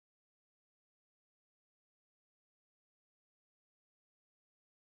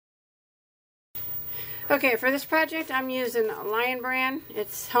Okay, for this project I'm using Lion brand.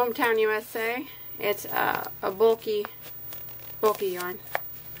 It's Hometown USA. It's a bulky yarn,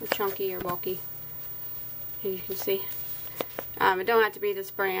 or chunky or bulky, as you can see. It don't have to be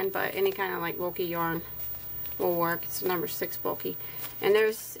this brand, but any kind of like bulky yarn will work. It's number 6 bulky, and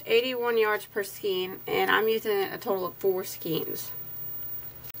there's 81 yards per skein, and I'm using a total of 4 skeins.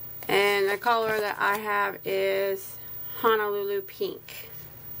 And the color that I have is Honolulu Pink.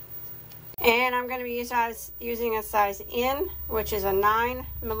 And I'm going to be using a size N, which is a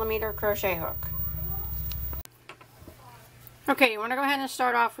 9mm crochet hook. Okay, you want to go ahead and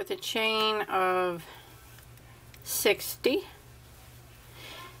start off with a chain of 60.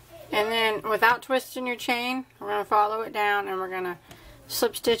 And then, without twisting your chain, we're going to follow it down and we're going to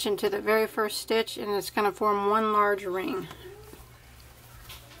slip stitch into the very first stitch, and it's going to form one large ring.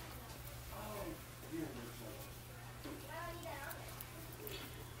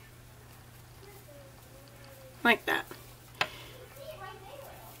 Like that.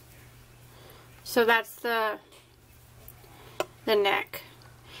 So that's the neck.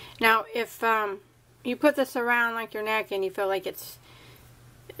 Now if you put this around like your neck and you feel like it's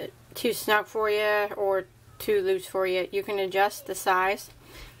too snug for you or too loose for you, you can adjust the size.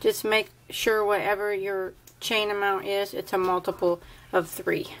 Just make sure whatever your chain amount is, it's a multiple of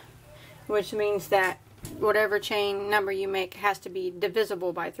 3, which means that whatever chain number you make has to be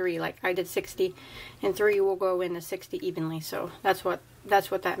divisible by 3. Like I did 60, and 3 will go into 60 evenly. So that's what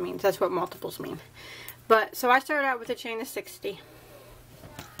that means. That's what multiples mean. But so I started out with a chain of 60.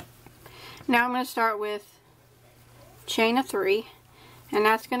 Now I'm going to start with chain of 3, and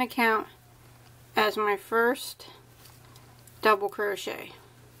that's going to count as my first double crochet.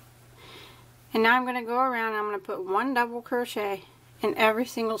 And now I'm going to go around and I'm going to put 1 double crochet in every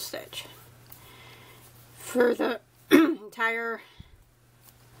single stitch for the entire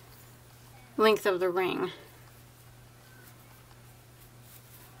length of the ring.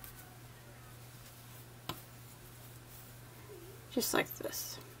 Just like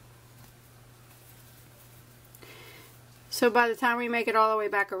this. So by the time we make it all the way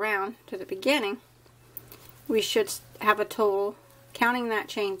back around to the beginning, we should have a total, counting that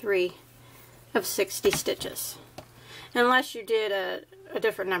chain 3, of 60 stitches. Unless you did a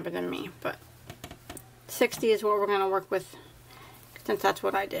different number than me, but 60 is what we're going to work with, since that's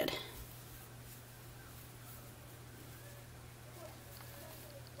what I did.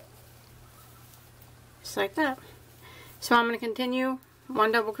 Just like that. So I'm going to continue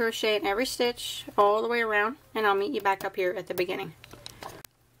 1 double crochet in every stitch all the way around, and I'll meet you back up here at the beginning.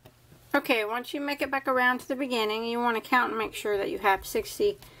 Okay, once you make it back around to the beginning, you want to count and make sure that you have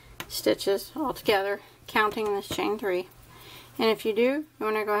 60 stitches all together, counting this chain 3. And if you do, you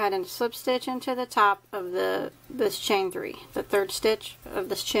want to go ahead and slip stitch into the top of this chain 3, the 3rd stitch of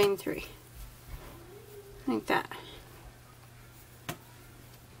this chain 3, like that.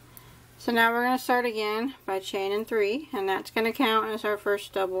 So now we're going to start again by chaining 3, and that's going to count as our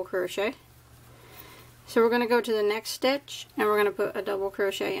first double crochet. So we're going to go to the next stitch and we're going to put a double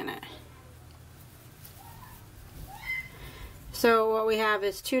crochet in it. So what we have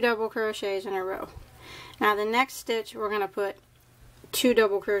is 2 double crochets in a row. Now the next stitch we're going to put 2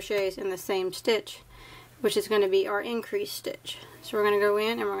 double crochets in the same stitch, which is going to be our increase stitch. So we're going to go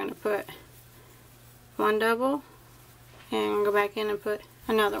in and we're going to put 1 double and go back in and put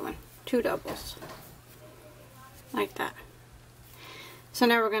another one, 2 doubles, like that. So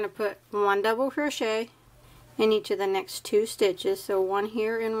now we're going to put 1 double crochet in each of the next 2 stitches, so 1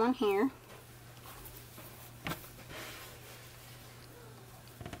 here and 1 here.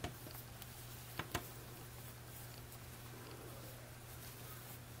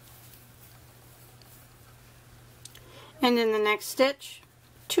 And in the next stitch,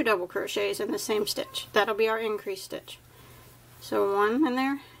 2 double crochets in the same stitch. That'll be our increase stitch. So 1 in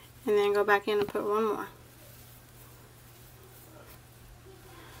there, and then go back in and put 1 more.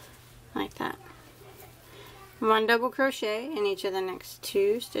 Like that. 1 double crochet in each of the next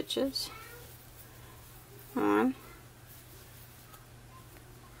 2 stitches. 1.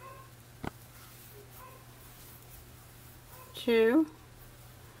 2.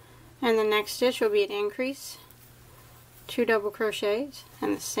 And the next stitch will be an increase. 2 double crochets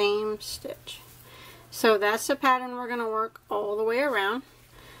and the same stitch. So that's the pattern we're going to work all the way around.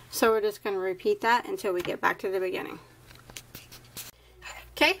 So we're just going to repeat that until we get back to the beginning.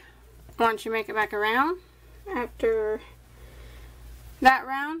 Okay, once you make it back around, after that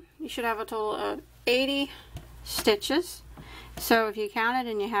round, you should have a total of 80 stitches. So if you counted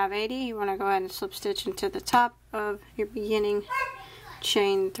and you have 80, you want to go ahead and slip stitch into the top of your beginning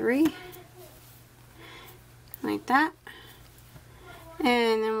chain 3, like that.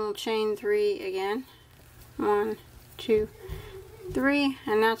 And then we'll chain 3 again 1, 2, 3,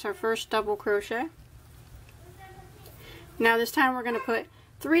 and that's our first double crochet. Now this time we're going to put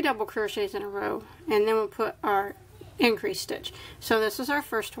 3 double crochets in a row, and then we'll put our increase stitch. So this is our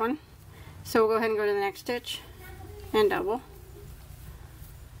first one, so we'll go ahead and go to the next stitch and double,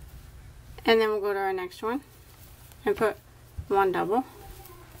 and then we'll go to our next one and put 1 double.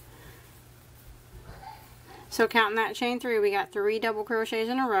 So counting that chain 3, we got 3 double crochets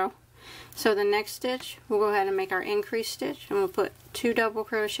in a row. So the next stitch, we'll go ahead and make our increase stitch, and we'll put 2 double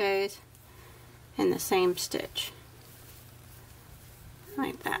crochets in the same stitch,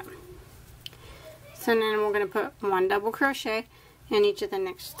 like that. So then we're going to put 1 double crochet in each of the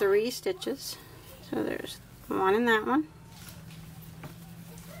next 3 stitches. So there's 1 in that one,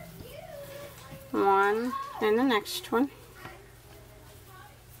 1 in the next one,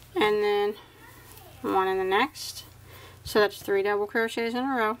 and then 1 in the next. So that's 3 double crochets in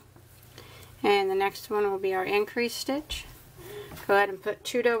a row. And the next one will be our increase stitch. Go ahead and put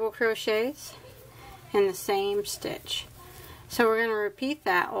 2 double crochets in the same stitch. So we're going to repeat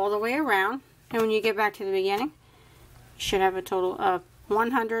that all the way around, and when you get back to the beginning, you should have a total of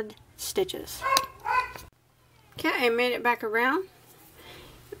 100 stitches. Okay, I made it back around,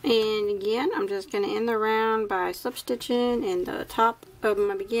 and again I'm just going to end the round by slip stitching in the top of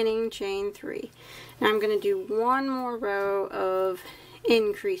my beginning chain 3. Now I'm going to do 1 more row of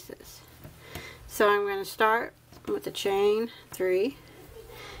increases. So I'm going to start with the chain 3,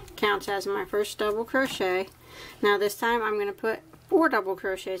 counts as my first double crochet. Now this time I'm going to put 4 double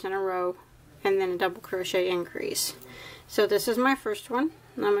crochets in a row and then a double crochet increase. So this is my first one,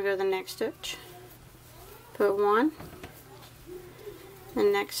 and I'm going to go to the next stitch, put 1, the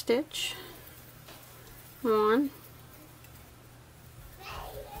next stitch, 1,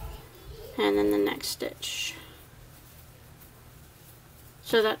 and then the next stitch.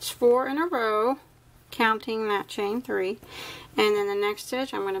 So that's 4 in a row, counting that chain 3, and then the next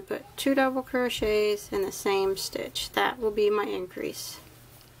stitch I'm going to put 2 double crochets in the same stitch. That will be my increase.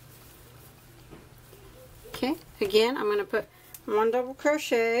 Okay, again I'm going to put 1 double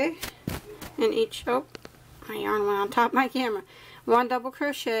crochet in each, oh, my yarn went on top of my camera, 1 double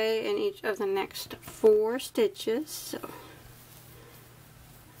crochet in each of the next 4 stitches.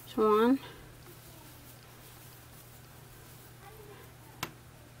 So 1,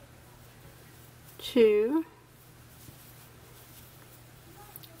 2,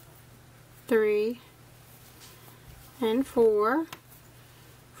 3, and 4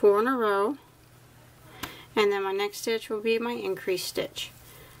 in a row, and then my next stitch will be my increase stitch,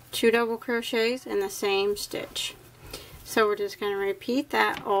 2 double crochets in the same stitch. So we're just going to repeat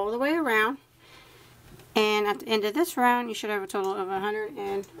that all the way around, and at the end of this round you should have a total of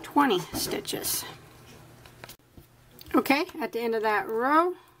 120 stitches. Okay, at the end of that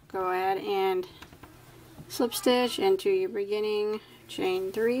row, go ahead and slip stitch into your beginning chain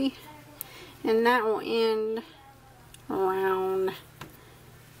 3, and that will end around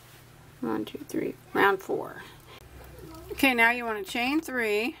round 4. Okay, now you want to chain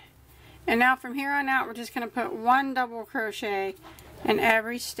 3, and now from here on out we're just going to put 1 double crochet in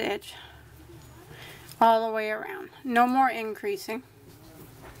every stitch all the way around. No more increasing,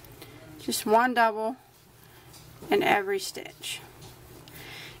 just 1 double in every stitch.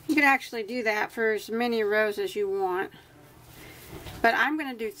 You can actually do that for as many rows as you want, but I'm going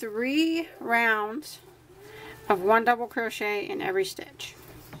to do 3 rounds of 1 double crochet in every stitch.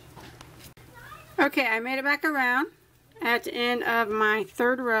 Okay, I made it back around at the end of my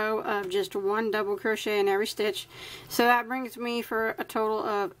 3rd row of just 1 double crochet in every stitch. So that brings me for a total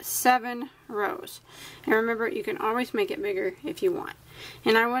of 7 rows. And remember, you can always make it bigger if you want.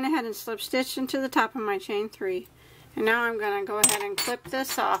 And I went ahead and slip stitched into the top of my chain 3. And now I'm going to go ahead and clip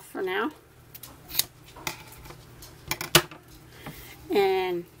this off for now.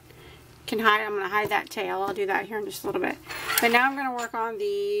 And I'm going to hide that tail. I'll do that here in just a little bit. But now I'm going to work on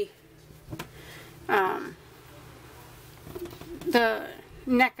the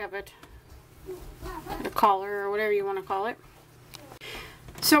neck of it, the collar, or whatever you want to call it.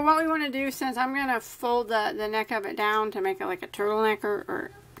 So what we want to do, since I'm going to fold the neck of it down to make it like a turtleneck,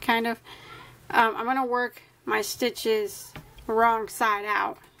 or kind of, I'm going to work my stitches wrong side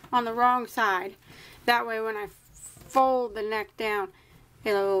out, on the wrong side. That way when I fold the neck down,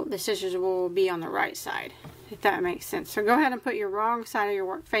 the stitches will be on the right side, if that makes sense. So go ahead and put your wrong side of your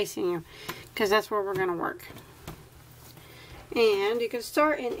work facing you, because that's where we're going to work. And you can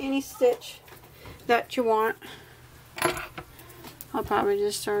start in any stitch that you want. I'll probably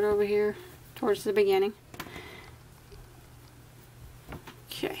just start over here towards the beginning.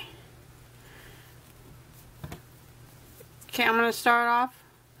 Okay. Okay, I'm going to start off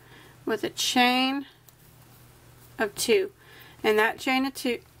with a chain of 2, and that chain of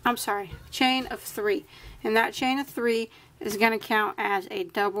 3, and that chain of 3 is going to count as a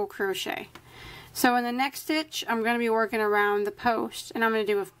double crochet. So in the next stitch, I'm going to be working around the post, and I'm going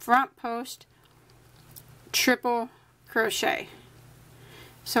to do a front post triple crochet.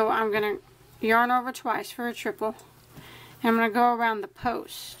 So I'm going to yarn over twice for a triple, and I'm going to go around the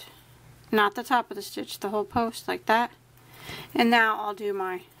post, not the top of the stitch, the whole post like that. And now I'll do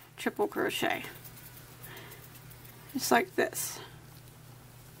my triple crochet, just like this,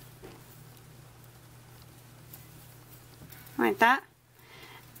 like that.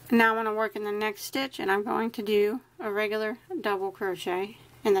 Now I'm going to work in the next stitch, and I'm going to do a regular double crochet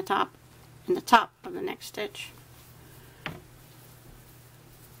in the top of the next stitch,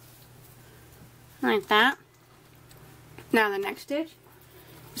 like that. Now the next stitch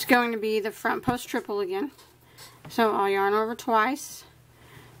is going to be the front post triple again. So I'll yarn over twice,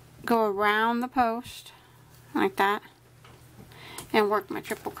 go around the post like that, and work my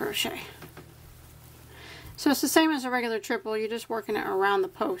triple crochet. So it's the same as a regular triple, you're just working it around the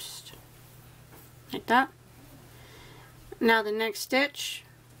post like that. Now the next stitch,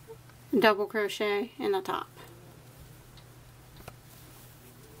 double crochet in the top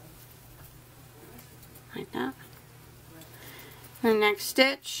like that. The next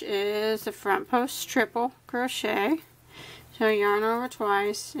stitch is the front post triple crochet. So yarn over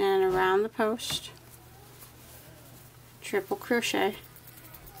twice and around the post, triple crochet.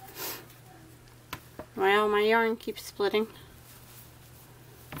 Well, my yarn keeps splitting.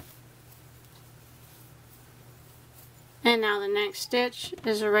 And now the next stitch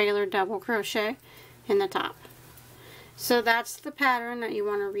is a regular double crochet in the top. So that's the pattern that you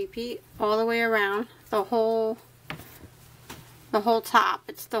want to repeat all the way around the whole top.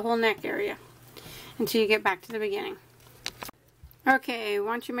 It's the whole neck area until you get back to the beginning. Okay,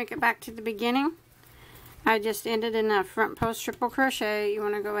 once you make it back to the beginning, I just ended in a front post triple crochet. You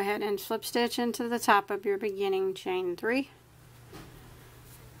want to go ahead and slip stitch into the top of your beginning chain 3.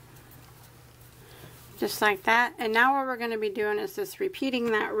 Just like that. And now what we're going to be doing is just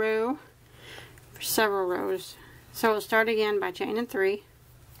repeating that row for several rows. So we'll start again by chaining 3.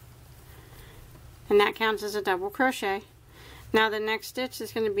 And that counts as a double crochet. Now the next stitch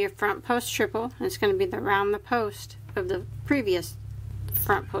is going to be a front post triple. And it's going to be around the post of the previous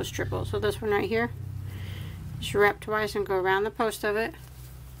front post triple. So this one right here. Just wrap twice and go around the post of it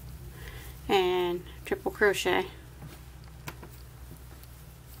and triple crochet.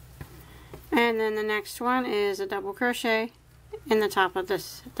 And then the next one is a double crochet in the top of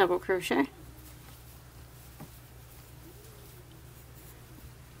this double crochet.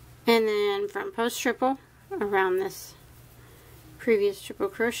 And then front post triple around this previous triple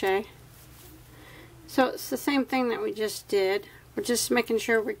crochet. So it's the same thing that we just did. We're just making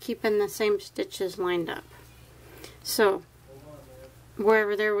sure we're keeping the same stitches lined up. So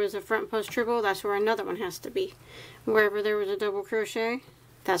wherever there was a front post triple, that's where another one has to be. Wherever there was a double crochet,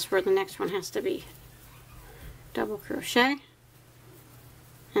 that's where the next one has to be. Double crochet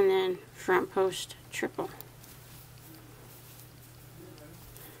and then front post triple.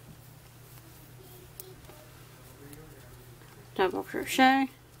 Double crochet,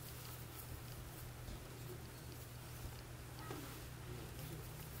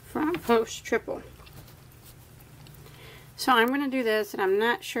 front post triple. So I'm going to do this, and I'm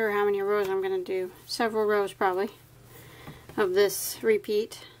not sure how many rows I'm going to do. Several rows probably of this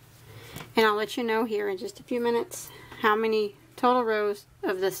repeat. And I'll let you know here in just a few minutes how many total rows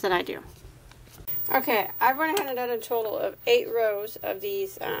of this that I do. Okay, I've went ahead and done a total of 8 rows of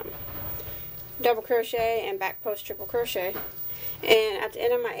these double crochet and back post triple crochet. And at the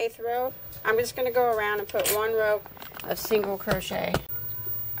end of my 8th row, I'm just going to go around and put 1 row of single crochet.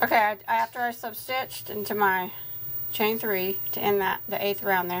 Okay, after I substitched into my chain 3 to end the 8th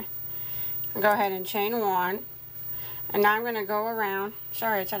round there, I'll go ahead and chain 1, and now I'm going to go around.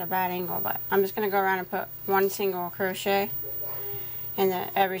 Sorry, it's at a bad angle, but I'm just going to go around and put 1 single crochet in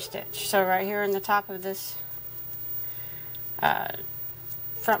every stitch. So right here in the top of this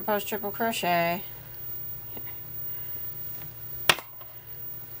front post triple crochet,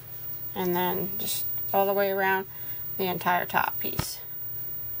 and then just all the way around the entire top piece,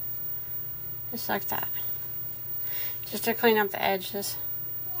 just like that. Just to clean up the edges.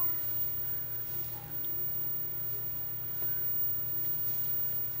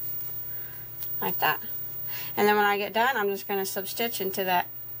 Like that. And then when I get done, I'm just going to substitch into that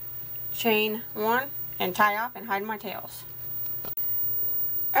chain 1 and tie off and hide my tails.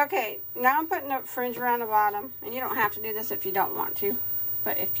 Okay, now I'm putting up fringe around the bottom, and you don't have to do this if you don't want to,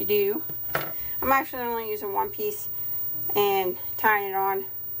 but if you do, I'm actually only using 1 piece and tying it on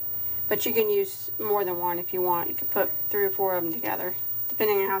but you can use more than one if you want. You can put 3 or 4 of them together,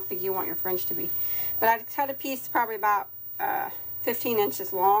 depending on how thick you want your fringe to be. But I cut a piece probably about 15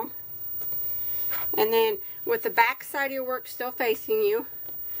 inches long. And then with the back side of your work still facing you,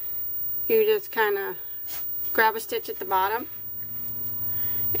 you just kind of grab a stitch at the bottom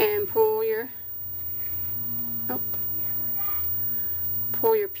and pull your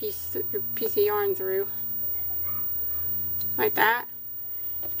piece of yarn through like that,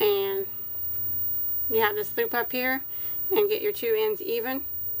 and you have this loop up here, and get your 2 ends even,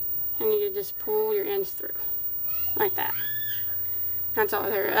 and you just pull your ends through like that. That's all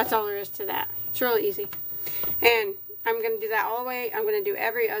there is to that. It's really easy. And I'm going to do that all the way. I'm going to do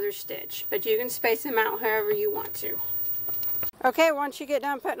every other stitch, but you can space them out however you want to. Okay, once you get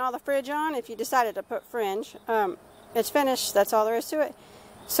done putting all the fringe on, if you decided to put fringe, it's finished. That's all there is to it.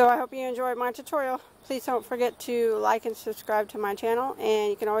 So I hope you enjoyed my tutorial. Please don't forget to like and subscribe to my channel, and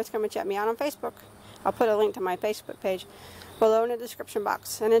you can always come and check me out on Facebook. I'll put a link to my Facebook page below in the description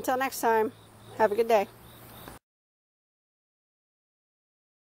box. And until next time, have a good day.